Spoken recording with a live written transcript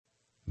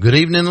Good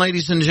evening,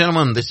 ladies and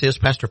gentlemen. This is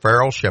Pastor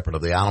Farrell, shepherd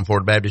of the Island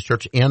Ford Baptist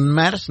Church in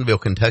Madisonville,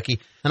 Kentucky,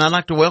 and I'd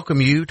like to welcome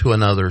you to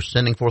another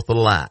Sending Forth the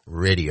Light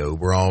radio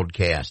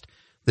broadcast.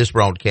 This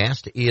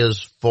broadcast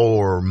is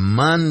for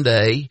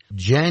Monday,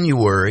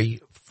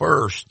 January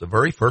 1st, the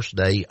very first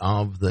day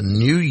of the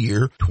new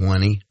year,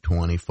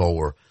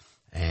 2024.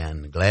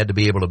 And glad to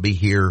be able to be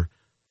here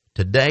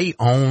today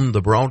on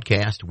the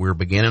broadcast. We're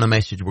beginning a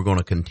message we're going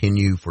to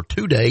continue for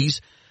 2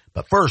 days.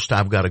 But first,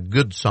 I've got a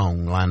good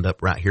song lined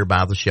up right here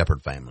by the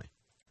Shepherd family.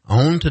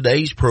 On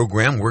today's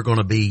program, we're going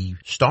to be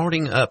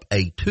starting up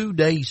a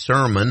 2-day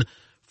sermon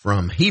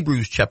from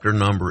Hebrews chapter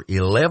number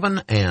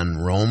 11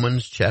 and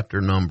Romans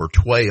chapter number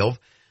 12.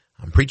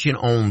 I'm preaching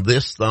on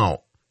this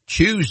thought,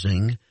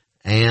 choosing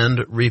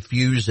and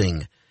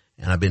refusing.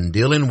 And I've been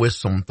dealing with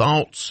some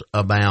thoughts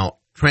about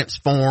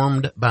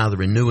transformed by the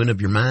renewing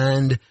of your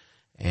mind.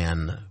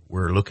 And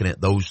we're looking at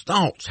those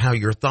thoughts, how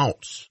your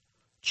thoughts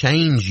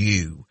change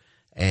you,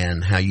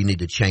 and how you need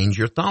to change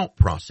your thought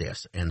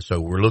process. And so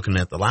we're looking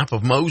at the life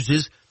of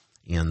Moses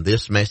in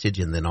this message,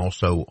 and then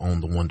also on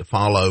the one to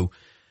follow,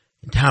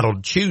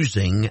 entitled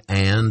Choosing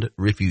and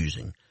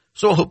Refusing.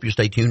 So I hope you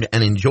stay tuned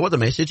and enjoy the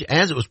message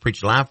as it was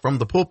preached live from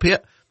the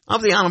pulpit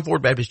of the Island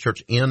Ford Baptist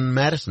Church in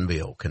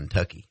Madisonville,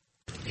 Kentucky.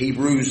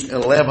 Hebrews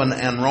 11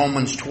 and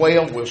Romans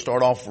 12. We'll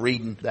start off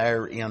reading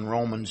there in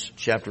Romans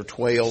chapter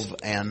 12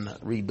 and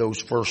read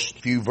those first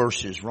few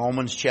verses.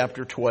 Romans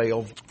chapter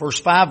 12,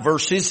 first 5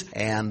 verses,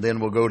 and then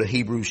we'll go to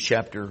Hebrews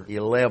chapter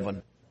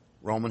 11.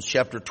 Romans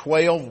chapter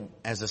 12,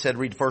 as I said,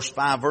 read the first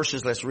 5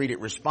 verses. Let's read it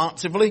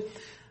responsively.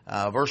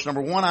 Verse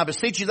number 1, I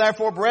beseech you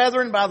therefore,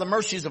 brethren, by the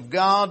mercies of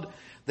God,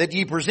 that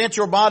ye present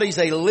your bodies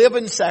a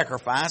living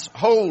sacrifice,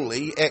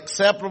 holy,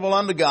 acceptable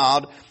unto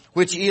God,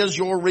 which is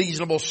your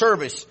reasonable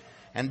service.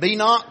 And be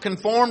not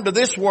conformed to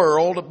this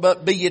world,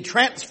 but be ye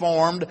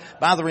transformed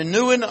by the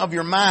renewing of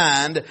your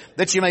mind,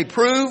 that ye may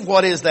prove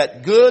what is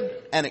that good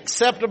and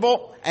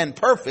acceptable and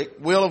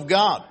perfect will of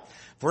God.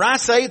 For I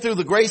say through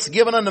the grace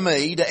given unto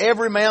me, to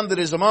every man that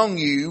is among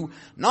you,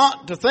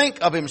 not to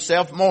think of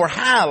himself more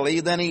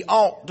highly than he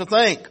ought to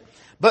think,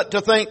 but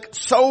to think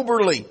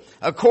soberly,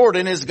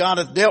 according as God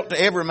hath dealt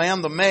to every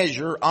man the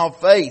measure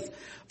of faith.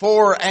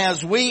 For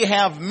as we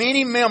have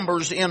many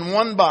members in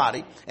one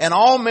body, and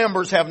all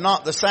members have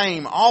not the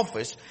same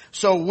office,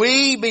 so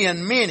we,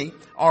 being many,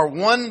 are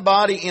one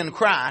body in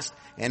Christ,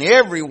 and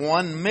every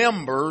one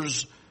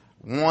members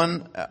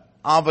one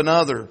of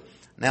another.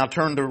 Now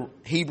turn to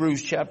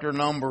Hebrews chapter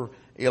number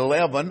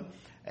 11,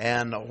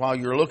 and while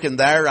you're looking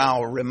there,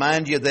 I'll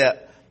remind you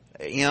that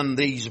in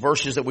these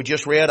verses that we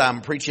just read,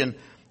 I'm preaching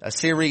a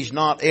series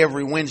not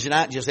every Wednesday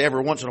night, just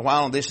every once in a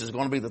while, and this is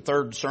going to be the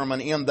third sermon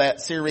in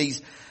that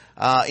series,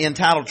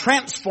 entitled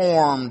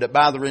Transformed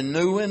by the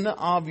Renewing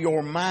of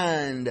Your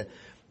Mind.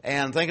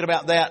 And thinking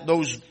about that,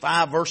 those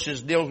 5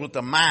 verses deals with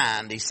the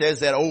mind. He says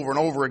that over and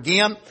over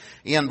again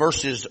in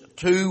verses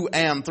 2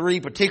 and 3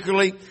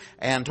 particularly,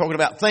 and talking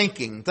about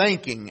thinking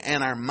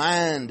and our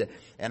mind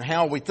and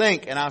how we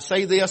think. And I'll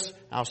say this,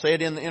 I'll say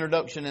it in the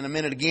introduction in a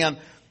minute again.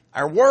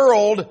 Our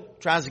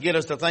world tries to get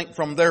us to think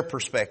from their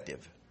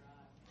perspective.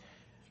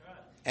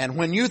 And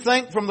when you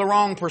think from the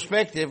wrong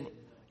perspective,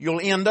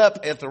 you'll end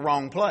up at the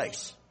wrong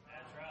place.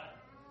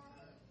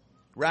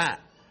 Right.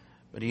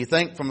 But if you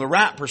think from the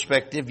right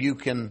perspective, you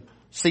can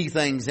see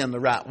things in the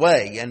right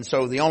way. And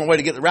so the only way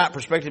to get the right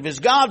perspective is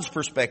God's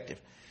perspective.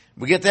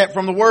 We get that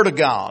from the Word of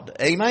God.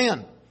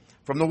 Amen.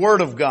 From the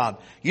Word of God.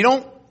 You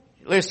don't,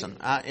 listen,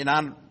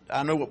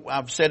 I know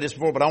I've said this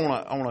before, but I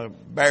want to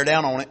bear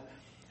down on it.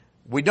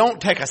 We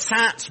don't take a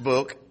science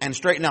book and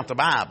straighten out the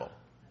Bible.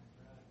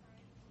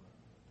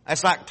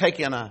 That's like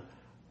taking a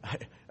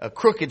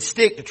crooked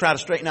stick to try to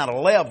straighten out a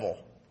level.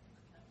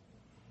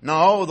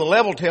 No, the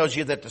level tells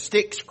you that the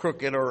stick's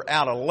crooked or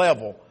out of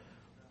level.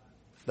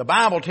 The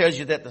Bible tells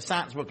you that the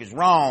science book is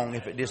wrong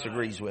if it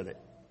disagrees with it.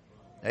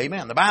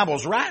 Amen. The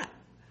Bible's right.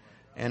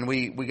 And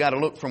we got to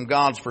look from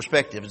God's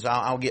perspective.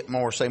 I'll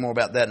say more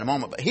about that in a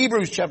moment. But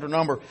Hebrews chapter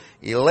number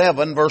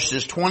 11,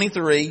 verses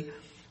 23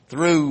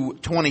 through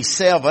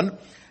 27.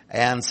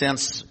 And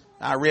since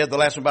I read the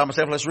last one by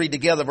myself, let's read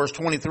together verse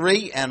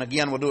 23, and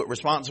again we'll do it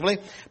responsibly.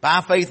 By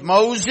faith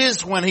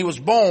Moses, when he was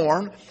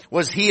born,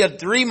 was hid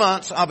 3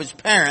 months of his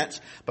parents,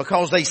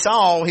 because they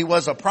saw he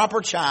was a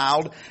proper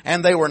child,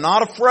 and they were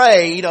not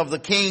afraid of the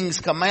king's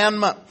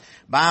commandment.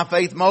 By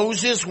faith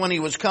Moses, when he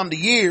was come to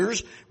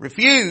years,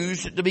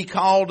 refused to be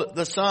called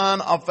the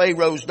son of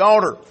Pharaoh's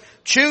daughter,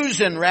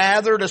 choosing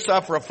rather to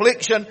suffer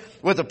affliction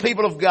with the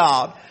people of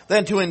God,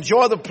 than to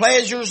enjoy the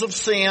pleasures of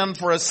sin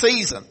for a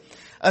season,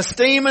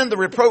 esteeming the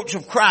reproach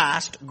of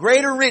Christ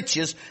greater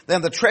riches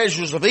than the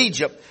treasures of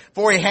Egypt,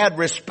 for he had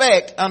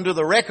respect unto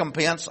the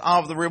recompense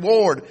of the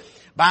reward.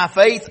 By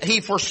faith he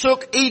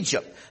forsook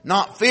Egypt,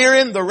 not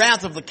fearing the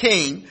wrath of the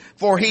king,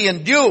 for he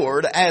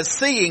endured as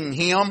seeing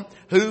him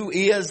who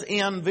is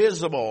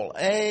invisible.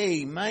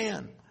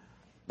 Amen.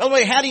 By the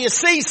way, how do you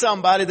see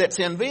somebody that's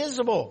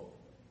invisible?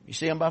 You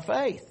see him by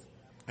faith.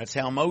 That's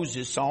how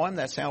Moses saw him.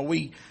 That's how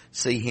we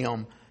see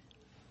him.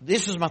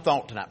 This is my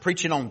thought tonight,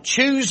 preaching on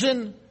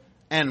choosing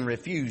and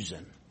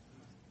refusing.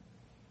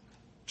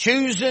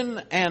 Choosing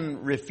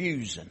and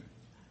refusing.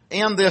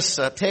 In this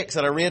text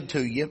that I read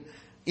to you,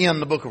 in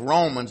the book of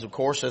Romans, of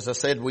course, as I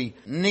said, we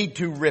need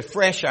to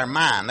refresh our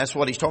mind. That's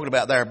what he's talking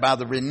about there, by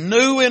the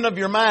renewing of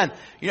your mind.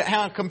 You know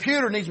how a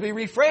computer needs to be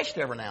refreshed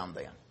every now and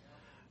then.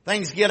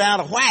 Things get out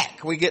of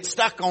whack. We get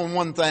stuck on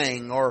one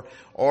thing,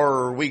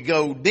 or we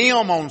go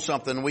dim on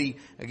something. We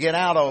get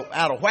out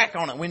of whack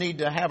on it. We need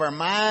to have our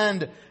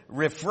mind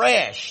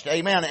refreshed.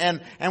 Amen.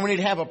 And we need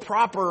to have a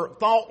proper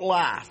thought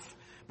life.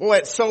 Boy,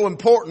 it's so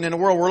important in the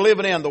world we're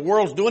living in. The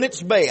world's doing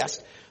its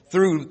best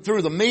through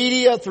the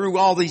media, through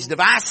all these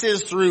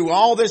devices, through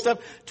all this stuff,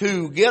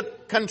 to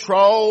get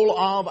control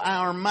of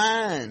our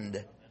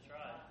mind.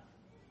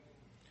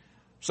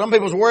 Some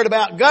people's worried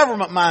about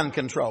government mind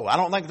control. I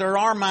don't think there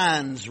are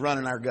minds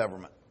running our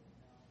government.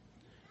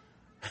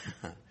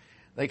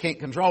 They can't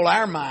control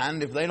our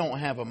mind if they don't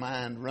have a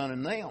mind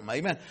running them.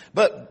 Amen.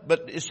 But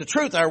it's the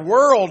truth. Our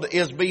world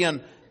is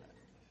being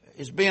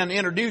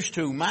introduced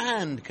to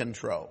mind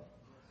control.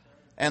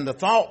 And the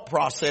thought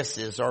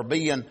processes are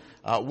being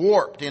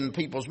warped in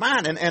people's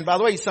mind. And by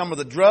the way, some of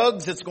the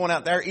drugs that's going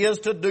out there is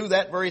to do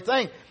that very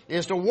thing.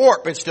 Is to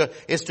warp. It's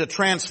to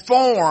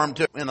transform,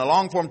 in the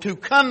long form, to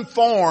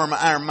conform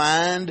our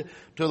mind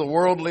to the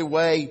worldly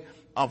way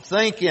of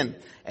thinking.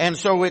 And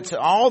so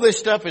all this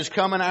stuff is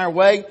coming our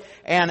way.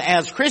 And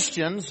as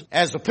Christians,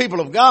 as the people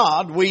of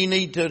God, we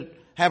need to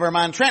have our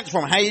mind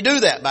transformed. How you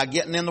do that? By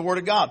getting in the Word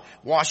of God.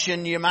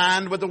 Washing your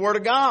mind with the Word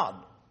of God.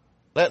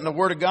 Letting the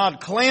Word of God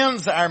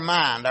cleanse our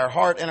mind. Our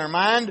heart and our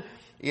mind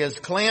is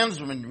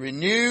cleansed and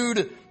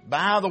renewed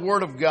by the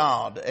Word of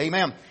God.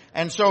 Amen.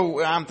 And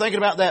so I'm thinking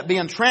about that,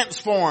 being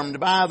transformed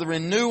by the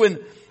renewing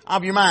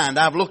of your mind.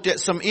 I've looked at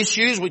some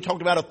issues. We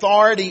talked about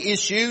authority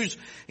issues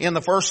in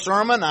the first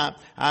sermon. I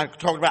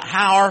talked about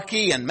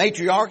hierarchy and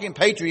matriarchy and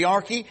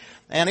patriarchy,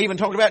 and even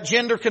talked about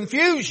gender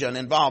confusion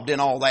involved in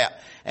all that.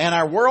 And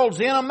our world's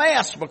in a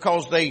mess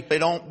because they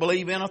don't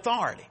believe in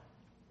authority.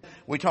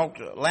 We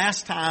talked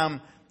last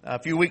time, a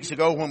few weeks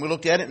ago, when we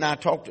looked at it, and I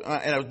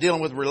was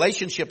dealing with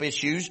relationship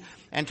issues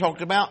and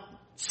talked about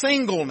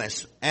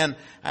singleness and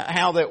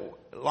how that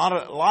a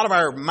lot of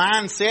our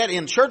mindset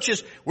in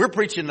churches, we're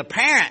preaching to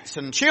parents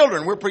and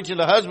children, we're preaching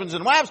to husbands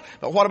and wives,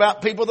 but what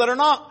about people that are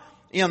not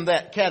in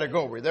that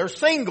category? They're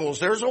singles.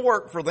 There's a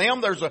work for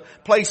them. There's a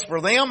place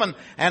for them,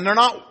 and they're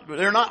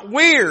not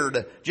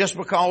weird just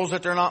because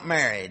that they're not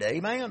married.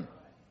 Amen.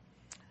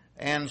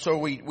 And so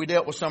we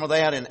dealt with some of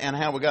that and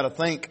how we got to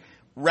think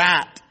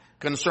right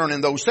concerning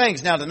those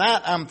things. Now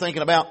tonight I'm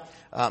thinking about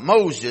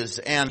Moses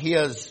and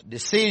his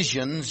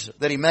decisions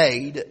that he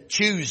made,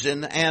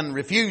 choosing and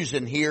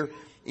refusing here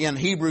in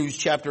Hebrews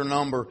chapter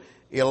number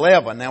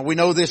 11. Now we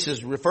know this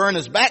is referring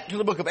us back to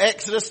the book of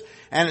Exodus,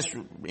 and it's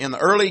in the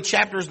early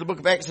chapters of the book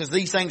of Exodus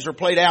these things are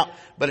played out,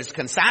 but it's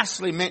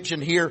concisely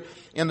mentioned here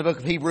in the book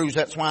of Hebrews.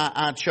 That's why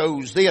I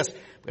chose this.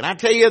 But I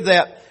tell you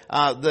that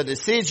the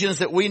decisions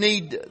that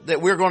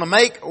we're going to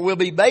make will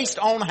be based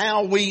on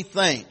how we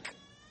think.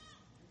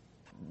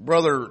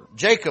 Brother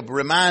Jacob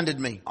reminded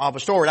me of a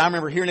story. I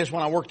remember hearing this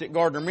when I worked at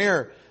Gardner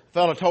Mirror. A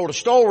fellow told a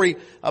story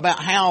about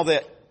how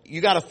that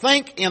you got to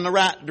think in the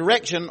right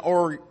direction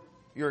or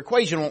your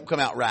equation won't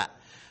come out right.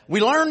 We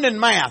learned in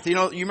math,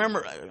 you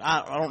remember,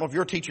 I don't know if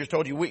your teachers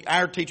told you,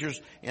 our teachers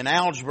in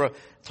algebra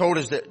told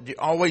us that you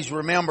always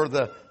remember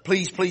the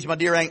please my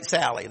dear Aunt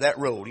Sally, that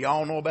rule. You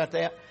all know about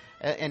that?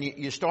 And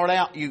you start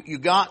out, you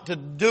got to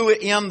do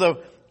it in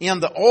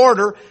the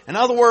order. In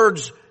other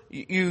words,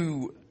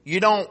 you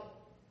don't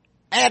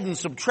add and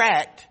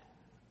subtract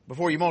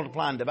before you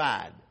multiply and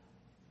divide.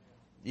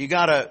 You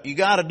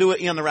gotta do it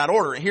in the right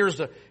order. Here's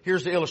the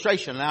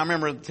illustration. And I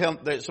remember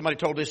that somebody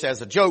told this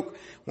as a joke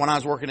when I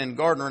was working in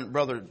Gardner, and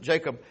Brother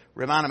Jacob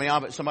reminded me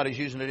of it. Somebody's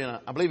using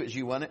it I believe it's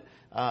you, wasn't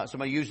it?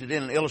 Somebody used it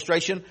in an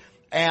illustration.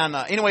 And,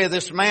 anyway,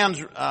 this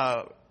man's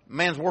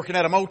working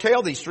at a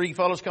motel. These three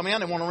fellows come in,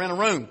 they want to rent a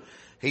room.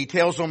 He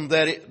tells them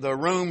that the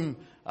room,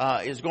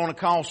 is going to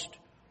cost,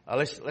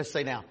 let's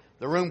say now,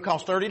 the room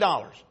costs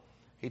 $30.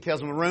 He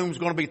tells them the room's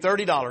going to be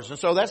 $30. And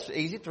so that's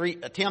easy,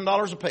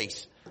 $10 a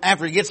piece.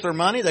 After he gets their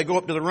money, they go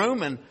up to the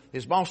room, and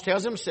his boss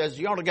tells him, says,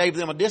 you ought to give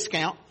them a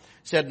discount.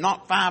 Said,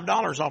 knock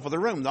 $5 off of the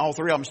room. All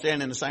three of them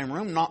standing in the same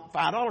room, knock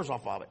 $5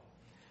 off of it.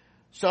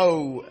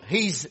 So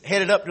he's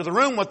headed up to the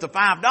room with the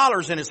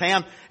 $5 in his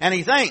hand, and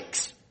he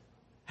thinks,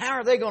 how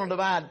are they going to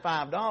divide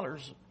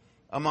 $5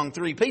 among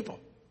three people?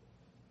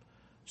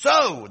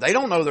 So they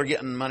don't know they're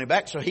getting money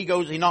back. So he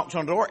knocks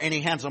on the door, and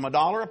he hands them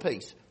 $1 a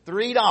piece.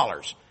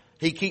 $3.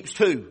 He keeps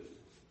 $2.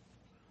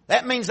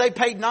 That means they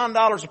paid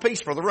 $9 a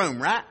piece for the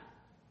room, right?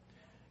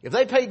 If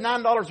they paid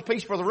 $9 a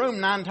piece for the room,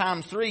 9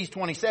 times 3 is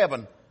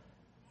 27.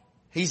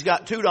 He's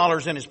got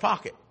 $2 in his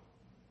pocket.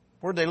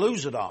 Where'd they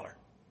lose $1?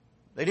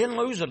 They didn't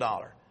lose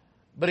 $1.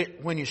 But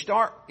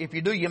if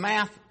you do your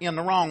math in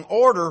the wrong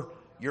order,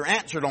 your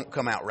answer don't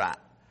come out right.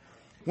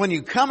 When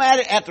you come at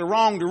it at the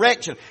wrong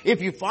direction,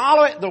 if you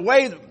follow it the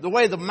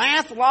way the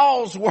math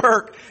laws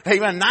work,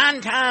 even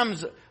 9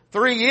 times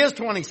 3 is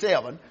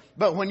 27.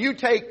 But when you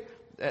take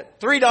at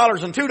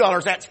 $3 and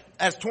 $2,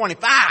 that's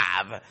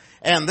 25.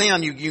 And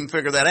then you can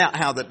figure that out,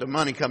 how that the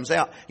money comes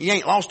out. You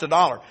ain't lost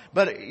 $1.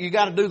 But you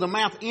got to do the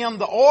math in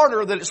the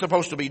order that it's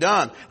supposed to be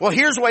done. Well,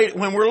 here's the way,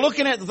 when we're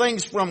looking at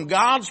things from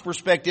God's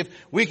perspective,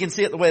 we can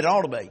see it the way it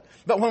ought to be.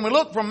 But when we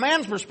look from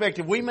man's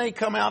perspective, we may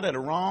come out at a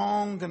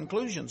wrong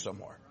conclusion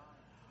somewhere.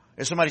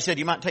 As somebody said,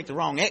 you might take the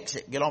wrong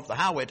exit, get off the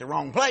highway at the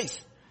wrong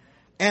place.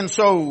 And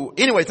so,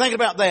 anyway, think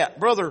about that.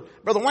 Brother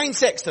Wayne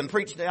Sexton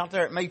preached out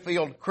there at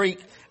Mayfield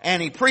Creek,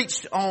 and he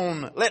preached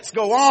on Let's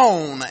Go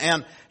On,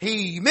 and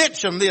he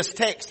mentioned this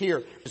text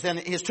here. And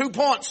his 2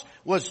 points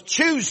was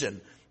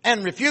choosing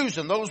and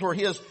refusing. Those were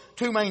his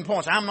 2 main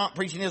points. I'm not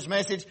preaching his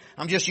message.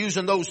 I'm just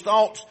using those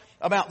thoughts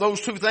about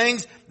those 2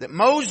 things that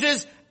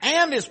Moses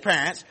and his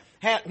parents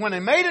had. When they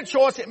made a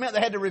choice, it meant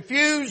they had to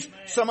refuse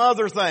some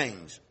other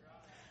things.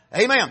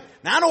 Amen.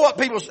 Now I know what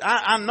people,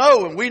 I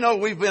know, and we know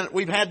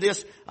we've had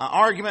this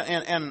argument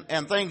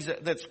and things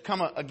that's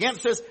come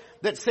against us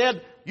that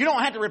said you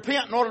don't have to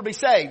repent in order to be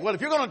saved. Well,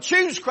 if you're going to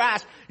choose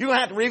Christ, you're going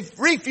to have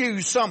to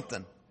refuse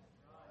something.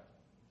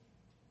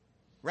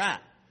 Right.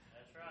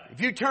 That's right. If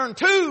you turn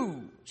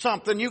to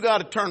something, you got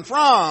to turn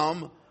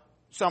from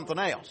something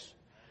else.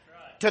 That's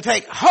right. To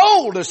take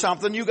hold of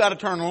something, you got to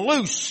turn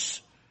loose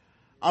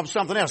of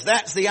something else.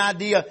 That's the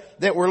idea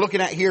that we're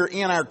looking at here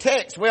in our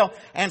text. Well,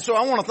 and so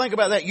I want to think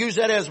about that, use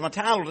that as my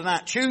title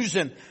tonight,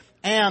 choosing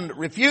and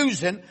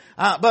refusing.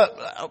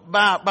 But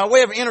by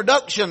way of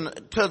introduction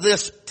to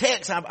this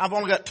text, I've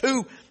only got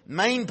 2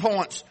 main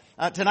points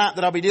tonight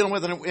that I'll be dealing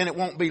with, and it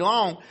won't be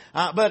long.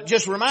 But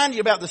just remind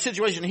you about the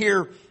situation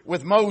here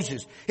with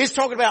Moses. He's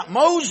talking about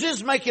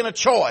Moses making a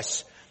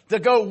choice to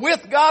go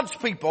with God's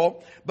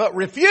people, but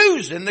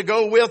refusing to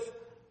go with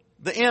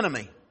the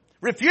enemy.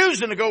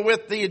 Refusing to go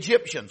with the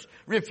Egyptians.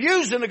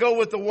 Refusing to go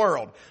with the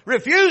world.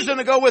 Refusing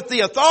to go with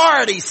the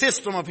authority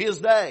system of his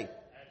day.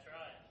 That's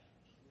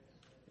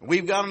right.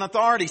 We've got an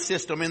authority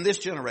system in this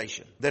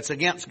generation that's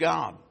against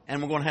God.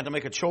 And we're going to have to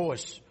make a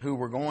choice who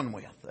we're going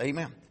with.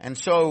 Amen. And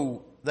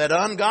so that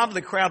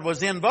ungodly crowd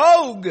was in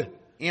vogue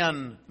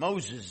in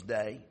Moses'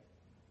 day.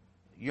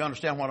 You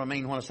understand what I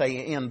mean when I say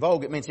in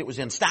vogue? It means it was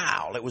in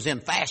style. It was in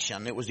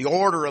fashion. It was the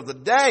order of the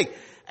day.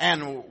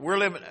 And we're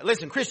living,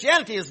 listen,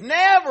 Christianity has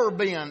never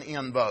been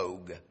in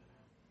vogue.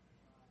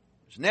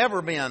 It's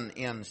never been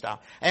in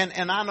style.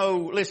 And I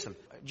know, listen,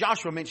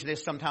 Joshua mentioned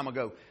this some time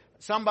ago.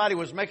 Somebody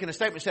was making a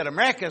statement, said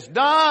America's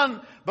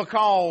done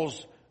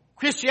because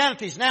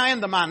Christianity is now in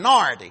the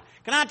minority.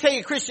 Can I tell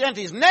you,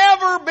 Christianity has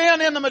never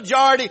been in the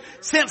majority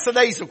since the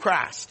days of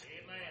Christ.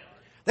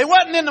 They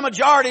wasn't in the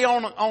majority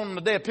on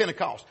the day of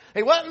Pentecost.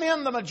 He wasn't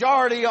in the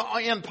majority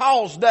in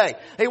Paul's day.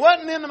 He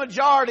wasn't in the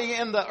majority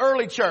in the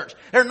early church.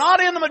 They're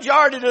not in the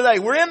majority today.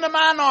 We're in the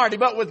minority.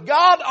 But with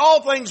God,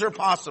 all things are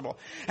possible.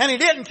 And He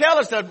didn't tell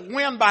us to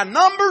win by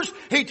numbers.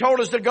 He told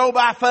us to go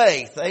by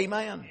faith.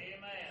 Amen.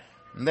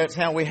 And that's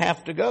how we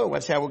have to go.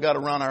 That's how we've got to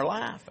run our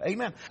life.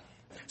 Amen.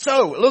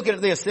 So, looking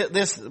at this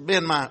has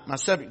been my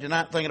subject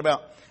tonight, thinking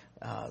about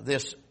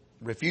this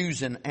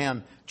refusing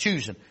and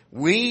choosing.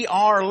 We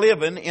are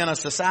living in a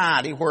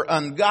society where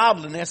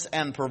ungodliness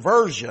and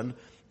perversion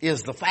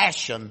is the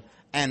fashion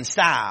and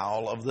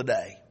style of the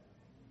day.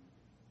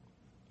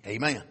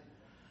 Amen.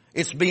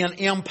 It's being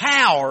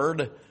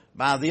empowered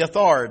by the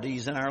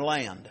authorities in our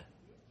land.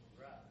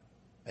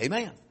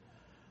 Amen.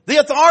 The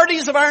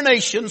authorities of our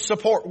nation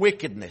support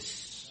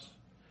wickedness,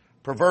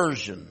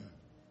 perversion,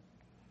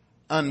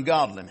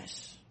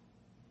 ungodliness.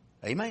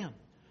 Amen.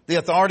 The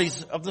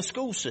authorities of the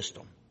school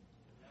system.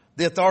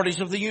 The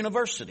authorities of the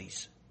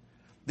universities.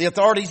 The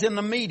authorities in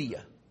the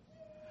media.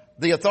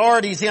 The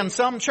authorities in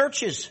some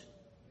churches.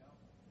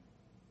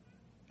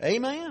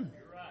 Amen.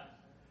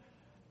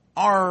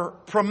 Are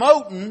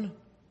promoting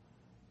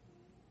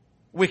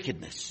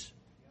wickedness,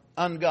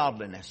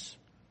 ungodliness,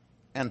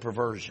 and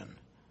perversion.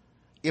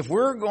 If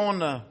we're going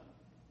to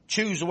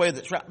choose a way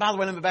that's right, by the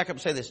way, let me back up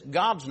and say this.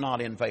 God's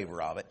not in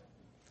favor of it.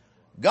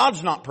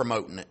 God's not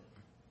promoting it.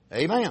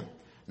 Amen.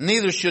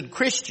 Neither should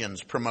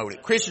Christians promote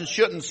it. Christians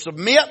shouldn't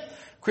submit.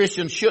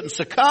 Christians shouldn't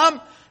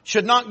succumb.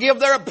 Should not give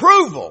their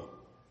approval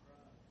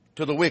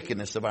to the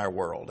wickedness of our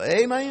world.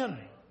 Amen.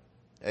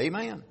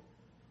 Amen.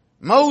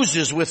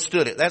 Moses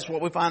withstood it. That's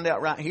what we find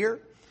out right here.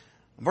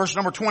 Verse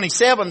number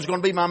 27 is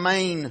going to be my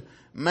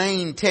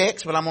main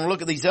text, but I'm going to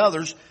look at these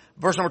others.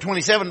 Verse number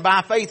 27,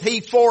 by faith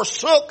he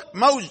forsook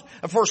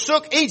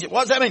Egypt.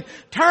 What does that mean?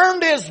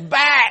 Turned his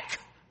back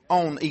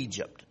on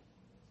Egypt.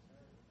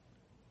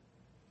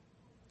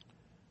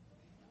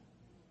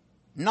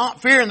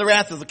 Not fearing the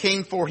wrath of the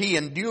king, for he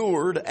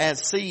endured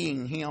as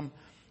seeing him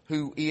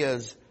who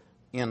is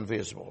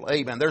invisible.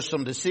 Amen. There's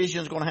some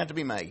decisions going to have to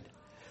be made.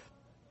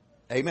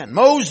 Amen.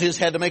 Moses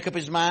had to make up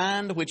his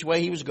mind which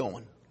way he was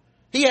going.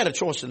 He had a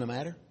choice in the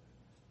matter.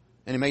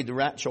 And he made the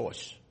right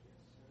choice.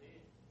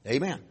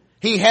 Amen.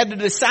 He had to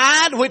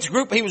decide which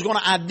group he was going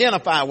to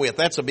identify with.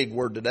 That's a big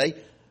word today.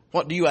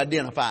 What do you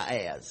identify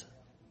as?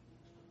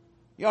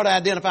 You ought to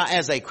identify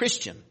as a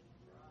Christian.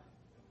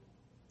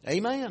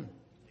 Amen.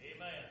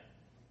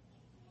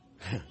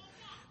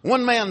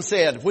 One man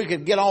said, if we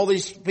could get all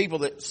these people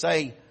that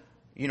say,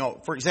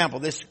 for example,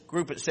 this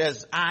group that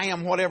says, I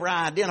am whatever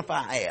I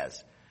identify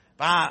as.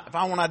 If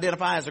I want to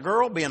identify as a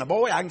girl, being a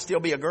boy, I can still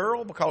be a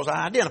girl because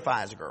I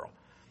identify as a girl.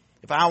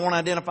 If I want to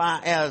identify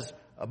as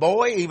a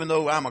boy, even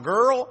though I'm a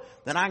girl,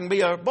 then I can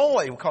be a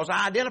boy because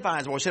I identify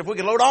as a boy. So if we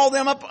could load all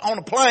them up on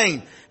a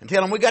plane and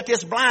tell them we got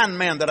this blind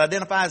man that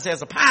identifies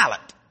as a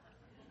pilot.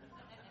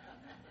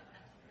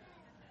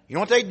 You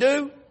know what they'd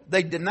do?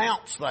 They'd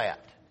denounce that.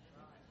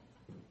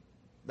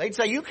 They'd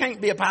say, you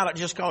can't be a pilot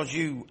just because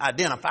you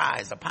identify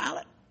as a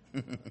pilot.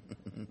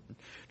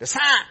 The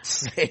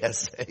science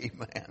says,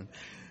 amen.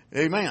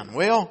 Amen.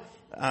 Well,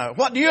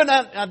 what do you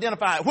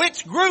identify?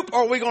 Which group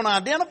are we going to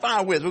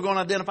identify with? We're going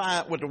to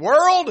identify with the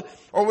world,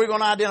 or we're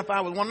going to identify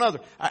with one another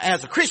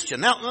as a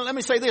Christian. Now, let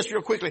me say this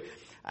real quickly.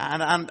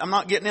 I'm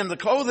not getting into the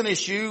clothing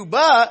issue,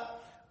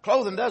 but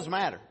clothing does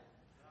matter.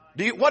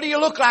 What do you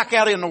look like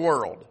out in the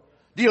world?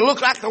 Do you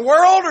look like the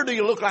world, or do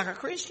you look like a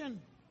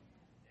Christian?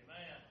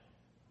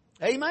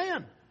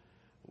 Amen.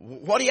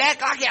 What do you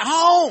act like at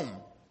home?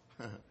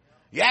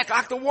 You act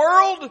like the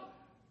world,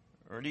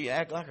 or do you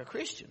act like a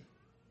Christian?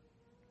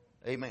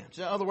 Amen.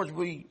 So in other words,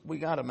 we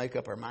got to make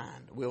up our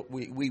mind.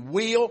 We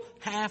will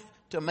have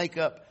to make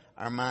up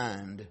our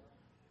mind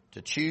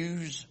to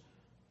choose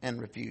and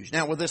refuse.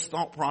 Now, with this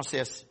thought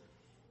process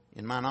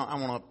in mind, I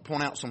want to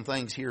point out some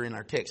things here in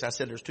our text. I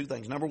said there's two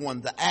things. Number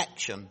one, the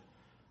action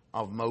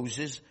of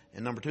Moses,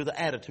 and number two,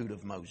 the attitude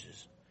of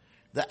Moses.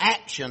 The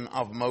action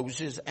of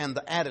Moses and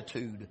the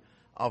attitude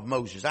of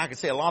Moses. I could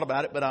say a lot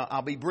about it, but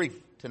I'll be brief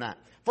tonight.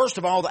 First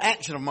of all, the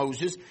action of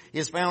Moses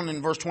is found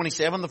in verse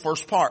 27, the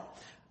first part.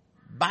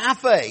 By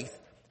faith,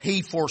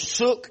 he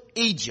forsook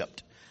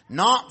Egypt,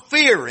 not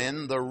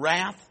fearing the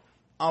wrath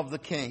of the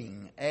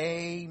king.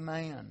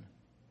 Amen.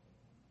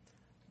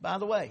 By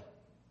the way,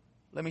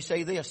 let me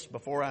say this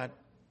before I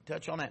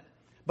touch on that.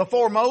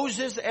 Before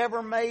Moses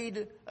ever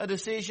made a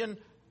decision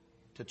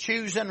to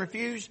choose and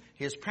refuse,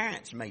 his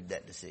parents made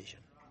that decision.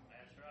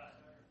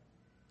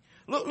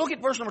 Look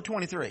at verse number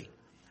 23.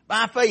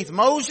 By faith,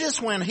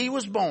 Moses, when he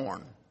was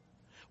born,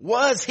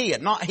 was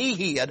hid. Not he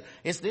hid.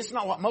 This is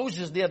not what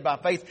Moses did by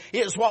faith.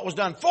 It's what was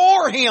done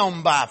for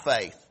him by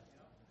faith.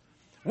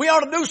 We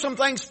ought to do some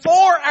things for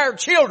our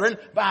children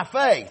by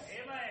faith.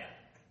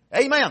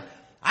 Amen. Amen.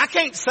 I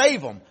can't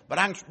save them, but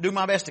I can do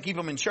my best to keep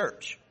them in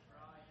church.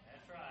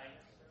 That's right.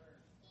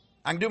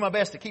 I can do my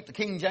best to keep the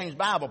King James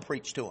Bible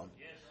preached to them.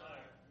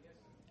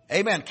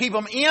 Amen. Keep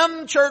them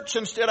in church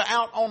instead of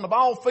out on the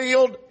ball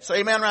field. Say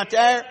amen right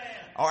there.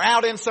 Or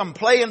out in some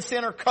playing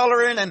center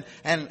coloring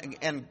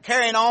and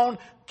carrying on.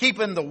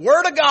 Keeping the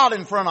Word of God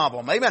in front of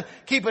them. Amen.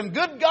 Keeping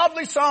good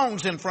godly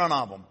songs in front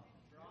of them.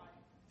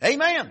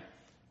 Amen.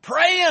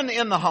 Praying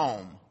in the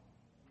home.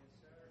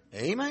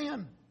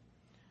 Amen.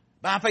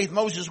 By faith,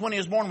 Moses, when he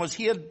was born, was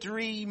hid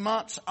 3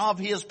 months of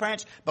his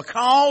parents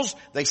because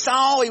they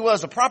saw he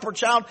was a proper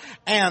child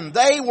and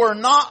they were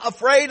not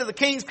afraid of the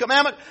king's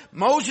commandment.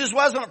 Moses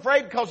wasn't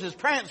afraid because his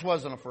parents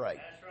wasn't afraid.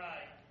 That's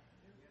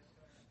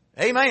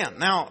right. Amen.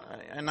 Now,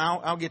 and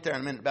I'll get there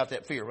in a minute about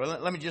that fear.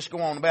 But let me just go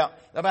on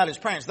about his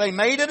parents. They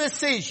made a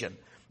decision.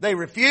 They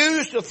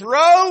refused to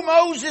throw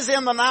Moses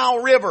in the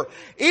Nile River.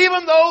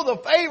 Even though the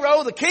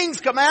Pharaoh, the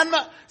king's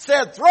commandment,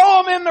 said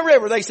throw him in the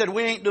river. They said,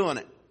 we ain't doing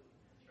it.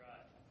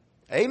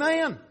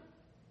 Amen.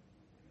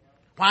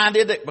 Why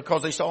did they?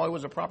 Because they saw he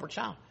was a proper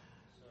child.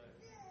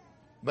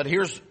 But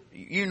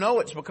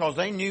it's because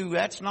they knew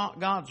that's not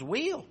God's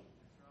will.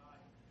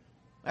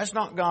 That's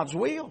not God's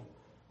will.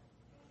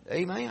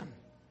 Amen.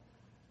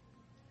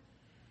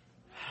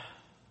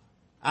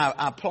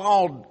 I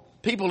applaud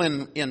people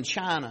in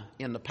China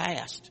in the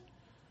past.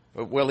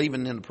 Well,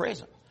 even in the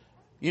present.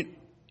 You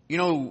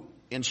know,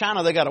 in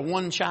China they got a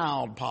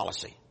one-child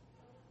policy.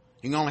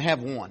 You can only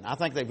have one. I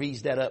think they've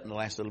eased that up in the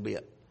last little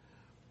bit.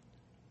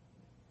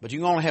 But you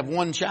can only have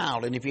one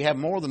child, and if you have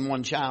more than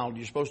one child,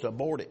 you're supposed to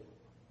abort it.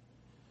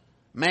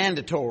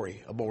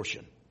 Mandatory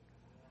abortion.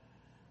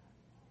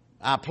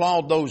 I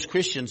applaud those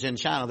Christians in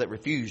China that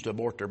refuse to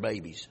abort their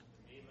babies.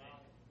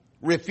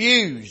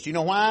 Refused. You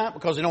know why?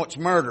 Because they know it's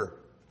murder.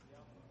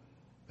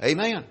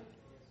 Amen.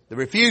 They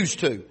refuse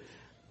to.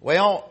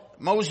 Well,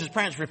 Moses'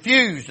 parents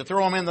refused to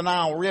throw him in the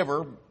Nile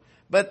River,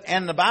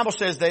 and the Bible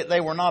says that they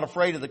were not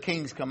afraid of the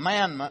king's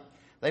commandment.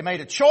 They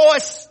made a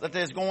choice that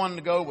they're going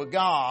to go with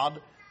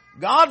God.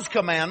 God's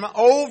commandment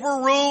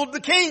overruled the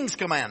king's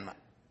commandment.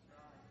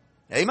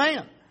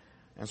 Amen.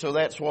 And so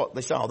that's what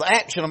they saw. The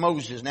action of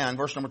Moses now in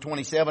verse number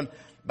 27.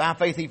 By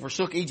faith he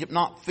forsook Egypt,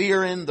 not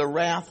fearing the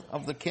wrath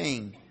of the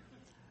king.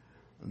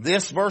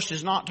 This verse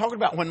is not talking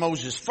about when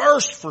Moses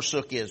first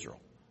forsook Israel.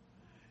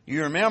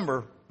 You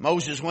remember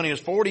Moses, when he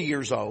was 40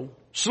 years old,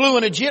 slew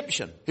an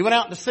Egyptian. He went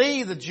out to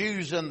see the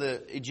Jews and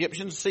the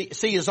Egyptians,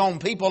 see his own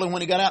people. And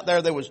when he got out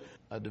there was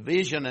a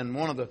division, and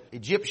one of the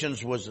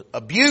Egyptians was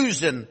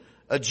abusing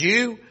a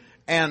Jew,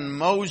 and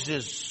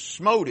Moses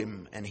smote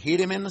him and hid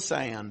him in the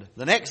sand.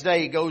 The next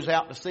day he goes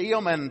out to see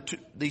them, and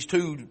these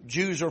two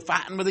Jews are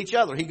fighting with each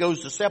other. He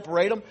goes to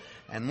separate them,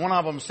 and one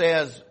of them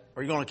says,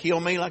 are you going to kill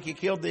me like you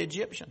killed the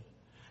Egyptian?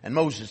 And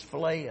Moses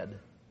fled.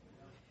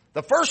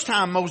 The first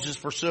time Moses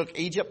forsook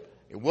Egypt,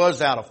 it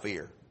was out of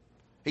fear.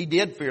 He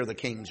did fear the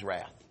king's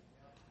wrath.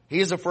 He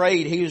was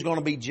afraid he was going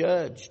to be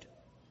judged.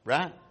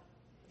 Right?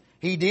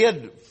 He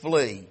did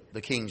flee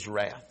the king's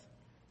wrath.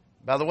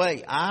 By the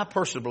way, I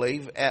personally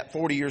believe at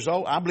 40 years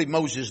old, I believe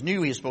Moses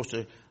knew he was supposed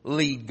to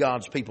lead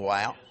God's people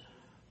out.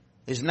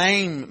 His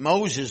name,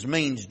 Moses,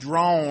 means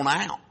drawn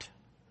out.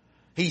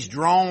 He's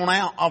drawn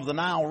out of the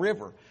Nile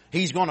River.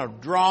 He's going to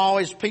draw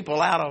his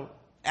people out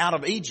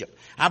of Egypt.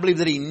 I believe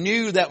that he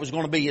knew that was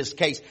going to be his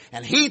case.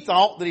 And he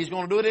thought that he's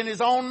going to do it in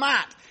his own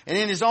might and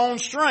in his own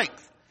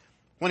strength.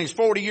 When he's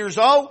 40 years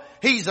old,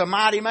 he's a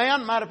mighty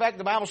man. Matter of fact,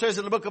 the Bible says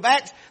in the book of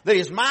Acts that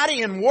he's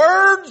mighty in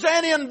words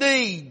and in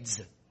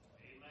deeds.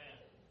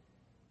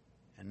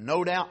 And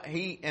no doubt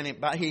he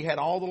had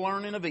all the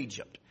learning of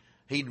Egypt.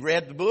 He'd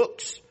read the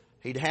books.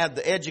 He'd had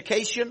the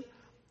education.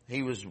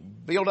 He was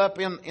built up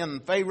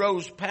in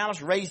Pharaoh's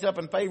palace, raised up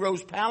in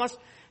Pharaoh's palace.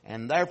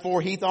 And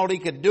therefore he thought he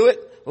could do it,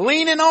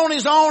 leaning on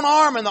his own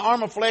arm, and the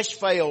arm of flesh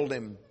failed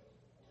him.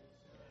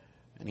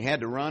 And he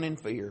had to run in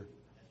fear.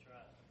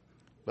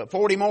 But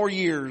 40 more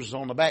years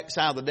on the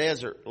backside of the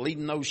desert,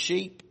 leading those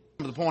sheep,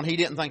 to the point he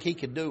didn't think he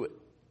could do it.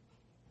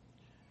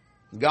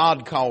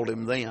 God called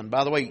him then.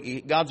 By the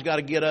way, God's got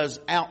to get us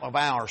out of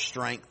our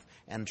strength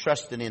and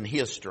trusting in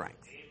His strength.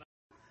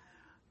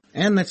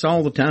 And that's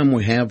all the time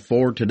we have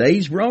for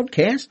today's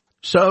broadcast.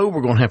 So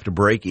we're going to have to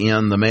break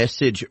in the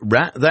message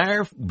right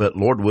there. But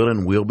Lord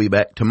willing, we'll be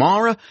back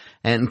tomorrow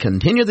and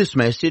continue this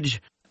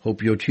message.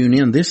 Hope you'll tune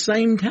in this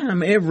same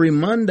time every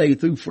Monday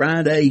through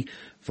Friday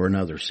for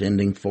another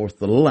Sending Forth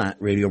the Light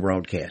radio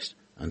broadcast.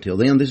 Until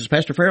then, this is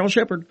Pastor Farrell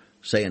Shepherd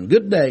saying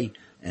good day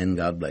and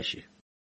God bless you.